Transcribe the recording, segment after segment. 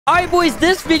Alright boys,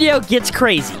 this video gets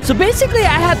crazy. So basically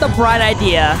I had the bright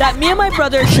idea that me and my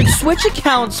brother should switch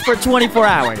accounts for 24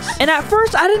 hours. And at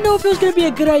first I didn't know if it was going to be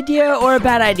a good idea or a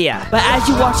bad idea. But as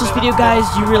you watch this video guys,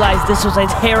 you realize this was a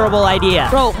terrible idea.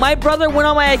 Bro, my brother went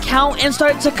on my account and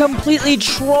started to completely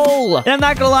troll. And I'm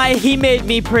not going to lie, he made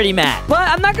me pretty mad. But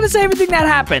I'm not going to say everything that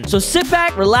happened. So sit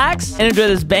back, relax, and enjoy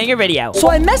this banger video. So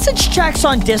I messaged Chex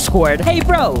on Discord, hey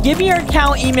bro, give me your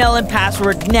account, email, and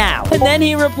password now. And then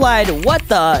he replied, what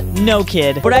the? No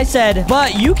kid. But I said,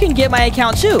 but you can get my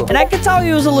account too. And I could tell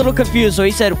he was a little confused. So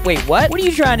he said, wait, what? What are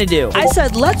you trying to do? I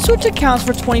said, let's switch accounts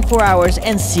for 24 hours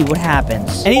and see what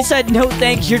happens. And he said, no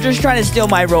thanks. You're just trying to steal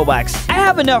my Robux. I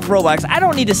have enough Robux. I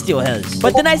don't need to steal his.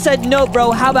 But then I said, no,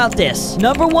 bro, how about this?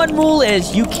 Number one rule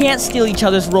is you can't steal each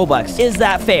other's Robux. Is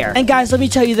that fair? And guys, let me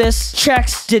tell you this.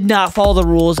 Chex did not follow the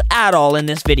rules at all in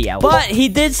this video. But he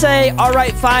did say, all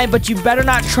right, fine, but you better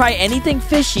not try anything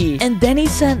fishy. And then he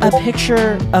sent a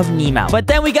picture of Nemo. But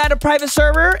then we got a private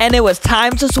server, and it was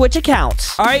time to switch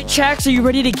accounts. All right, Chex, are you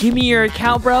ready to give me your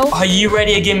account, bro? Are you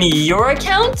ready to give me your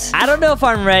account? I don't know if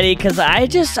I'm ready, because I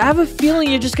have a feeling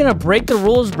you're just gonna break the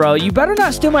rules, bro. You better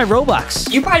not steal my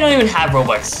Robux. You probably don't even have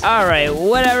Robux. All right,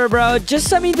 whatever, bro. Just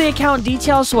send me the account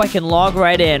details so I can log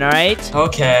right in, all right?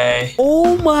 Okay.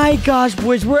 Oh my gosh,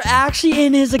 boys, we're actually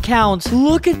in his account.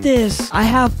 Look at this. I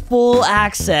have full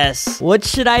access. What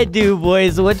should I do,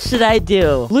 boys? What should I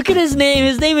do? Look at his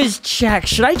name. His name is Chex.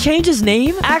 Should I change his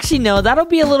name? Actually, no. That'll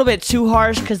be a little bit too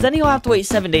harsh because then he'll have to wait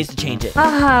 7 days to change it.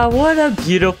 Haha, what a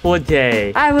beautiful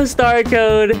day. I have a star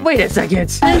code. Wait a second.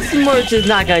 This merch is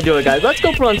not gonna do it, guys. Let's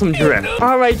go put on some drip.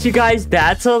 All right, you guys,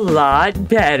 that's a lot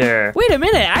better. Wait a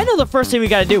minute. I know the first thing we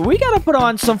gotta do. We gotta put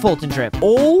on some Foltyn drip.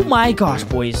 Oh my gosh,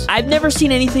 boys. I've never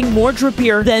seen anything more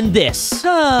drippier than this.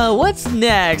 What's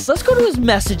next? Let's go to his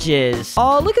messages.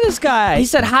 Oh, look at this guy. He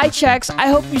said, hi, Chex. I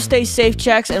hope you stay safe,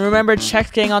 Chex. And remember,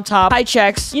 Chex gang on top. Hi,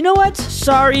 Chex. You know what?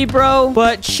 Sorry, bro,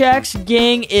 but Chex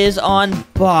gang is on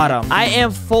bottom. I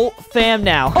am Folt fam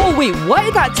now. Oh, wait, what?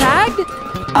 It got tagged?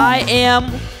 I am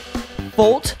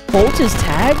Folt. Folt is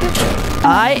tagged?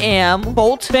 I am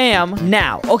Folt fam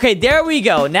now. Okay, there we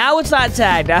go. Now it's not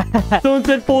tagged. Someone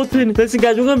said Foltyn. Listen,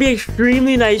 guys, we're gonna be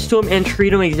extremely nice to him and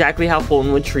treat him exactly how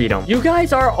Foltyn would treat him. You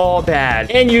guys are all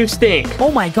bad, and you stink. Oh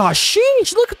my gosh,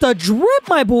 sheesh. Look at the drip,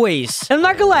 my boys. And I'm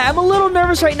not gonna lie, I'm a little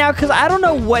nervous right now because I don't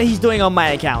know what he's doing on my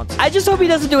account. I just hope he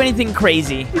doesn't do anything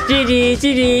crazy. GG,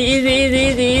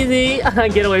 easy.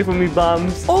 Get away from me,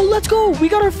 bums. Oh, let's go. We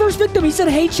got our first victim. He said,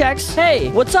 hey, Chex.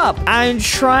 Hey, what's up? I'm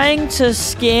trying to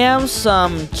scam some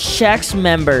Chex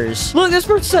members. Look, this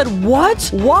person said, what?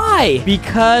 Why?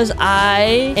 Because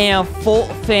I am Folt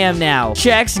fam now.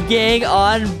 Chex gang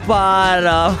on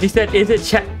bottom. He said, is it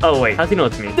Chex? Oh, wait. How's he know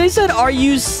it's me? They said, are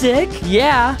you sick?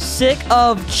 Yeah, sick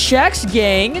of Chex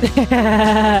gang.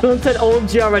 Someone said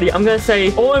OMG already. I'm gonna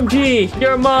say, OMG,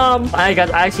 your mom. I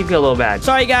actually feel a little bad.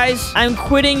 Sorry, guys. I'm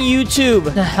quitting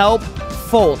YouTube to help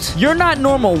Folt. You're not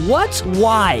normal. What?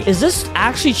 Why? Is this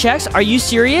actually Chex? Are you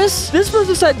serious? This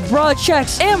person said, bruh,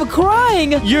 Chex, I'm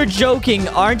crying. You're joking,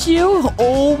 aren't you?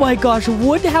 Oh my gosh,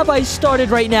 what have I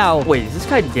started right now? Wait, is this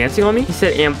guy dancing on me? He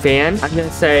said, am fan. I'm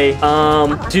gonna say,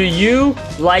 do you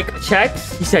like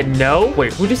Chex? He said, no.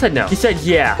 Wait, who just said no? He said,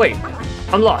 yeah. Wait.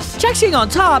 I'm lost. Chex gang on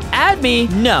top. Add me.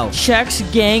 No. Chex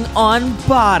gang on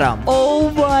bottom. Oh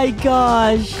my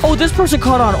gosh. Oh, this person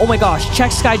caught on. Oh my gosh.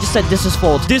 Chex guy just said this is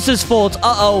Folt. This is Folt.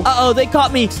 Uh-oh, they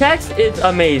caught me. Chex is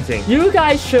amazing. You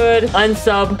guys should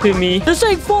unsub to me. They're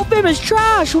saying Folt fam is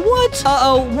trash. What?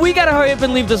 Uh-oh, we gotta hurry up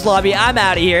and leave this lobby. I'm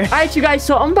out of here. All right, you guys,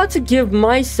 so I'm about to give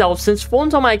myself, since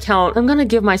Foltyn's on my account, I'm gonna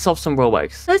give myself some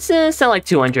Robux. Let's sound like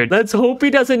 200. Let's hope he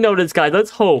doesn't notice, guys.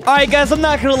 Let's hope. All right, guys, I'm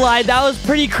not gonna lie. That was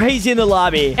pretty crazy in the lobby.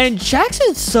 And Chex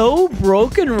is so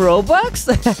broken Robux.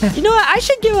 You know what? I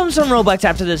should give him some Robux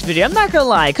after this video. I'm not gonna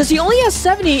lie, because he only has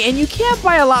 70, and you can't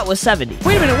buy a lot with 70.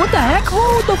 Wait a minute, what the heck?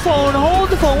 Hold the phone,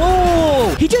 hold the phone.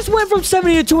 Whoa. He just went from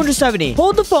 70 to 270.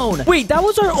 Hold the phone. Wait, that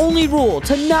was our only rule,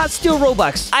 to not steal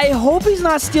Robux. I hope he's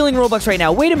not stealing Robux right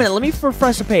now. Wait a minute, let me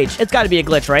refresh the page. It's gotta be a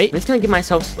glitch, right? I'm just gonna give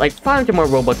myself like 500 more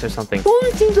Robux or something.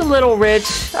 Foltyn seems a little rich.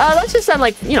 Let's just send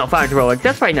like, 500 Robux.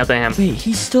 That's probably nothing to him. Wait,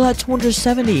 he's still at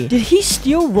 270. Did he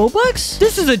steal Robux?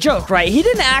 This is a joke, right? He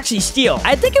didn't actually steal.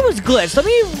 I think it was glitched. Let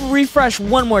me refresh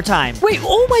one more time. Wait,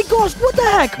 oh my gosh, what the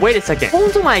heck? Wait a second.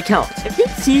 Foltyn's on my account. If he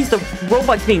sees the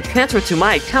Robux being transferred to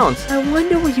my account, I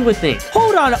wonder what he would think.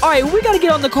 Hold on. All right, we gotta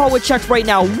get on the call with Chex right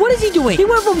now. What is he doing? He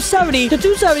went from 70 to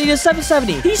 270 to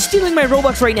 770. He's stealing my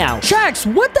Robux right now. Chex,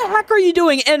 what the heck are you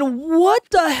doing? And what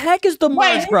the heck is the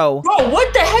merch, bro? Bro,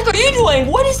 what the heck are you doing?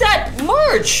 What is that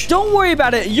merch? Don't worry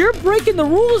about it. You're breaking the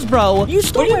rules, bro. You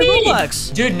stole my Robux.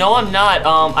 Robux. Dude, no, I'm not.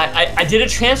 I did a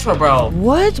transfer, bro.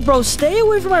 What? Bro, stay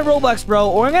away from my Robux, bro,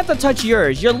 or I'm gonna have to touch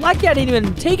yours. You're lucky I didn't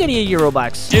even take any of your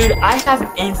Robux. Dude, I have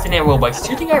infinite Robux.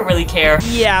 Do you think I really care?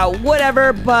 Yeah,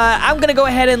 whatever, but I'm gonna go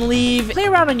ahead and leave. Play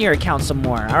around on your account some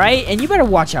more, all right? And you better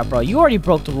watch out, bro. You already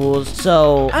broke the rules,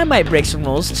 so I might break some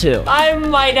rules too. I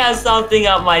might have something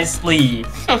up my sleeve.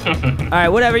 All right,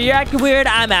 whatever. You're acting weird.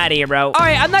 I'm out of here, bro. All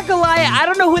right, I'm not gonna lie. I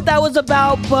don't know what that was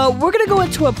about, but we're gonna go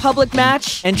into a public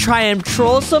match and try and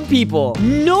troll some people.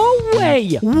 No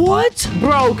way. What?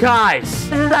 Bro, guys,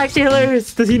 this is actually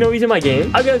hilarious. Does he know he's in my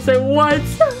game? I'm gonna say, what?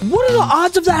 What are the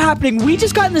odds of that happening? We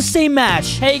just got in the same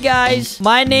match. Hey, guys.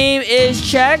 My name is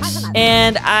Chex,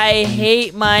 and I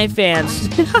hate my fans.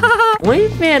 Only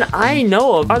fan I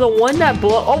know of are the one that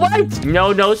blow. Oh, wait.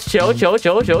 No, chill.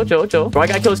 Bro, I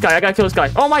gotta kill this guy.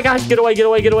 Oh, my gosh. Get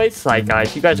away. Psych,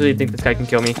 guys. You guys really think this guy can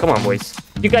kill me? Come on, boys.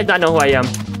 You guys not know who I am.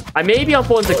 I may be on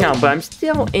Foltyn's account, but I'm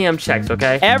still am Chex,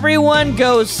 okay? Everyone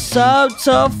goes sub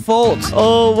to Folt.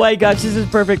 Oh my gosh, this is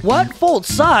perfect. What? Folt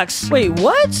sucks? Wait,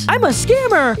 what? I'm a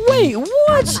scammer. Wait,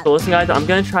 what? So listen, guys, I'm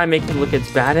gonna try and make him look as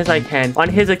bad as I can on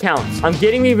his accounts. I'm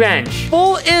getting revenge.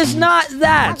 Folt is not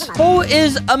that. Folt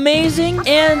is amazing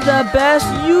and the best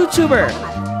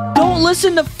YouTuber. Don't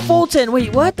listen to Foltyn.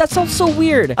 Wait, what? That sounds so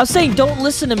weird. I was saying don't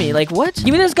listen to me. Like, what?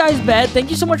 Give me this guy's bed.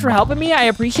 Thank you so much for helping me. I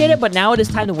appreciate it, but now it is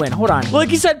time to win. Hold on. Look,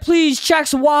 he said, please,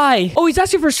 Chex, why? Oh, he's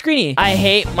asking for screeny. I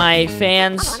hate my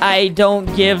fans. I don't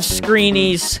give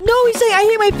screenies. No, he's saying I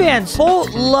hate my fans.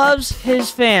 Folt loves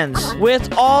his fans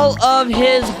with all of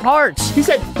his heart. He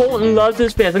said Foltyn loves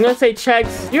his fans. I'm gonna say,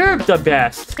 Chex, you're the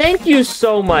best. Thank you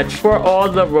so much for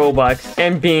all the Robux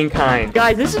and being kind.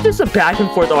 Guys, this is just a back and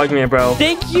forth argument, bro.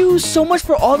 Thank you so much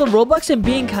for all the Robux and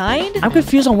being kind. I'm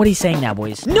confused on what he's saying now,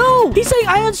 boys. No, he's saying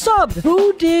I unsubbed.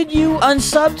 Who did you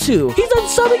unsub to? He's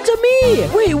unsubbing to me.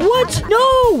 Wait, what?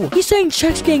 No, he's saying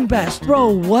Chex Gang best. Bro,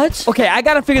 what? Okay, I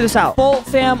gotta figure this out. Folt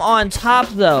fam on top,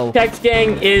 though. Chex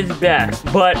Gang is best,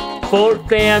 but Folt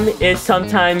fam is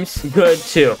sometimes good,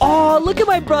 too. Oh, look at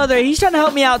my brother. He's trying to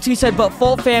help me out, too. He said, but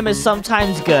Folt fam is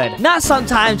sometimes good. Not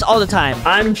sometimes, all the time.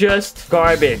 I'm just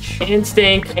garbage. And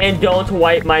stink, and don't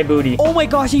wipe my booty. Oh my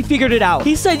gosh, he figured it out.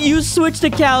 He said you switched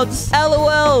accounts.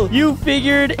 LOL. You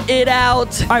figured it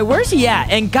out. All right, where's he at?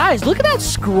 And guys, look at that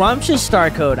scrumptious star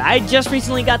code. I just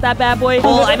recently got that bad boy.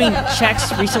 Well, I mean,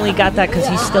 Chex recently got that because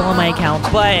he's still on my account.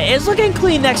 But it's looking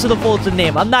clean next to the Foltyn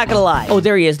name. I'm not gonna lie. Oh,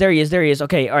 there he is.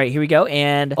 Okay, all right, here we go.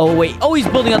 And oh, wait. Oh, he's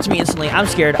building up to me instantly. I'm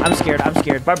scared. My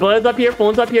brother's up here.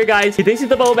 Foltyn's up here, guys. He thinks he's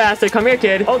the bow bastard. Come here,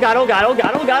 kid. Oh, God.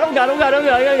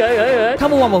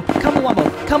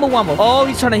 Come on, Wombo. Oh,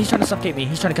 he's trying to suffocate me.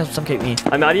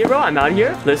 I'm out of here, bro. I'm out of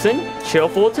here. Listen, chill,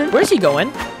 Foltyn. Where's he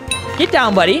going? Get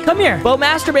down, buddy. Come here.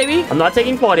 Bowmaster, baby. I'm not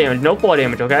taking fall damage. No fall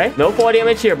damage, okay? No fall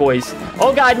damage here, boys.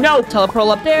 Oh, God, no.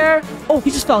 Telepearl up there. Oh,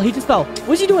 he just fell.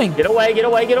 What's he doing? Get away.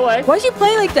 Why is he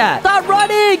playing like that? Stop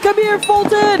running. Come here,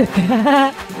 Foltyn.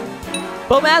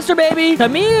 Bowmaster, baby.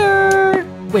 Come here.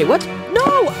 Wait, what?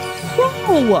 No.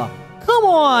 Whoa. Come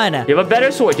on. You have a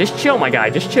better sword. Just chill, my guy.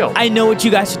 Just chill. I know what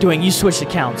you guys are doing. You switched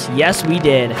accounts. Yes, we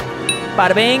did.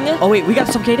 Bada bing. Oh, wait. We got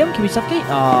to suffocate him? Can we suffocate?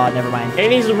 Oh, never mind.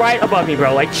 And he's right above me,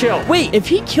 bro. Like, chill. Wait, if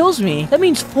he kills me, that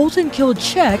means Foltyn killed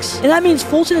Chex, and that means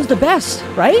Foltyn is the best,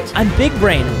 right? I'm big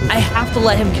brain. I have to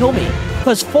let him kill me,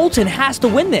 because Foltyn has to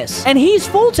win this, and he's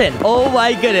Foltyn. Oh,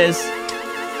 my goodness.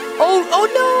 Oh,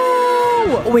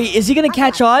 no! Wait, is he gonna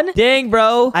catch on? Dang,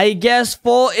 bro. I guess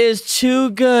Folt is too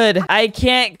good. I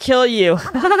can't kill you.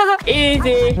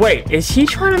 Easy. Wait, is he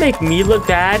trying to make me look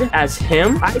bad as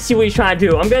him? I see what he's trying to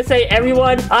do. I'm gonna say,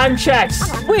 everyone, I'm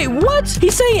Chex. Wait, what?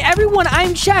 He's saying, everyone,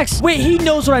 I'm Chex. Wait, he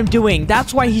knows what I'm doing.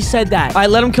 That's why he said that. All right,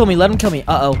 let him kill me.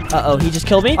 Uh-oh. He just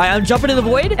killed me. All right, I'm jumping in the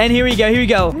void. And here we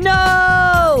go.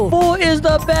 No! Folt is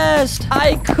the best.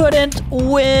 I couldn't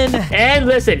win. And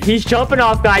listen, he's jumping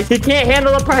off, guys. He can't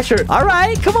handle the pressure. All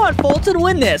right, come on, Foltyn,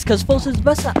 win this, because Foltyn's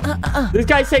best. This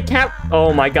guy said can't.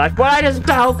 Oh my gosh. Why I just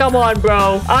bow? Come on,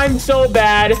 bro. I'm so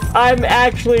bad. I'm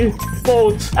actually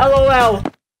Folt. LOL.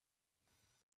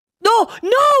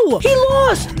 No! He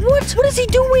lost! What is he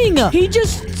doing? He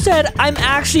just said, I'm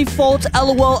actually Folt.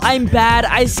 LOL, I'm bad.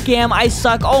 I scam. I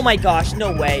suck. Oh my gosh,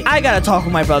 no way. I gotta talk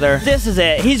with my brother. This is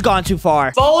it. He's gone too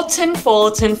far. Foltyn.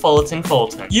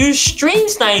 You stream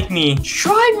sniped me.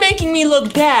 Tried making me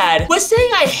look bad. Was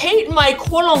saying I hate my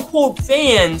quote-unquote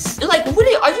fans. Like, what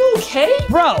are you okay?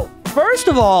 Bro, First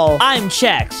of all, I'm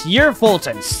Chex. You're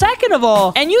Foltyn. Second of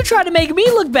all, and you try to make me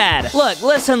look bad. Look,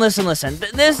 listen. This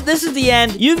is the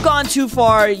end. You've gone too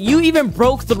far. You even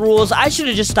broke the rules. I should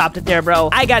have just stopped it there, bro.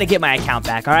 I gotta get my account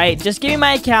back, all right? Just give me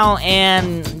my account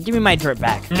and give me my dirt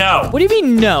back. No. What do you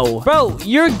mean no? Bro,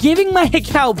 you're giving my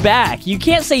account back. You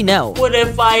can't say no. What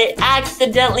if I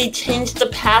accidentally changed the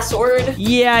password?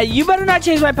 Yeah, you better not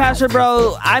change my password,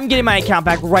 bro. I'm getting my account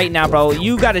back right now, bro.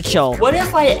 You gotta chill. What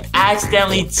if I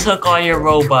accidentally took all your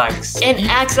Robux and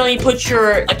accidentally put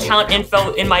your account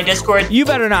info in my Discord? You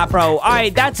better not, bro. All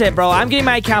right, that's it, bro. I'm getting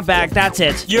my account back. That's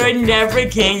it. You're never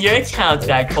getting your account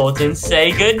back, Foltyn.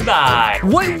 Say goodbye.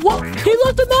 Wait, what? He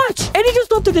left the match, and he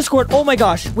just left the Discord. Oh my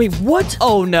gosh. Wait, what?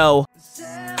 Oh no.